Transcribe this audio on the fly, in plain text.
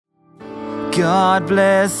God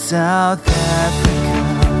bless South Africa.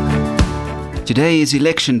 Today is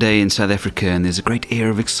election day in South Africa and there's a great air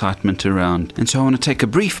of excitement around. And so I want to take a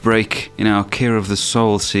brief break in our Care of the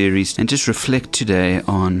Soul series and just reflect today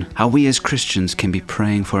on how we as Christians can be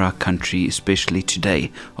praying for our country, especially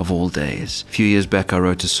today of all days. A few years back I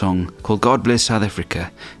wrote a song called God Bless South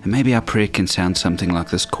Africa, and maybe our prayer can sound something like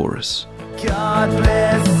this chorus. God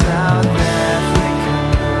bless South Africa.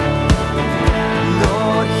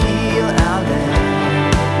 Lord, heal our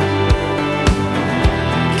land.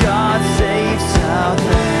 God save South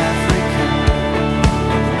Africa.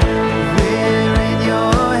 We're in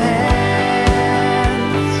your hands.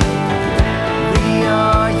 We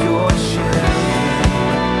are your children.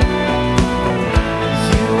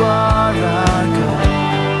 You are our God.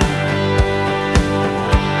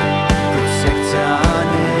 Protect our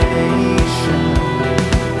nation.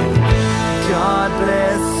 God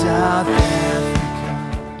bless South Africa.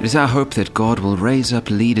 It is our hope that God will raise up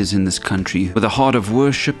leaders in this country with a heart of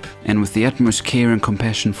worship and with the utmost care and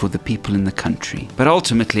compassion for the people in the country. But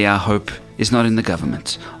ultimately our hope is not in the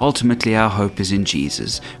government. Ultimately our hope is in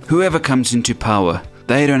Jesus. Whoever comes into power,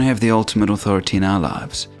 they don't have the ultimate authority in our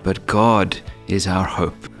lives. But God is our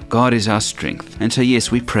hope. God is our strength. And so yes,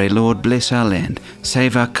 we pray, Lord, bless our land,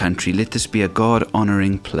 save our country, let this be a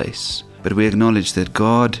God-honoring place. But we acknowledge that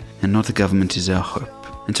God and not the government is our hope.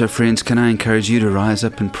 And so friends, can I encourage you to rise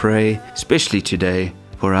up and pray, especially today,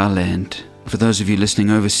 for our land. For those of you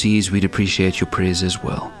listening overseas, we'd appreciate your prayers as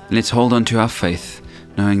well. Let's hold on to our faith,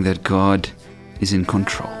 knowing that God is in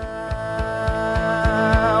control.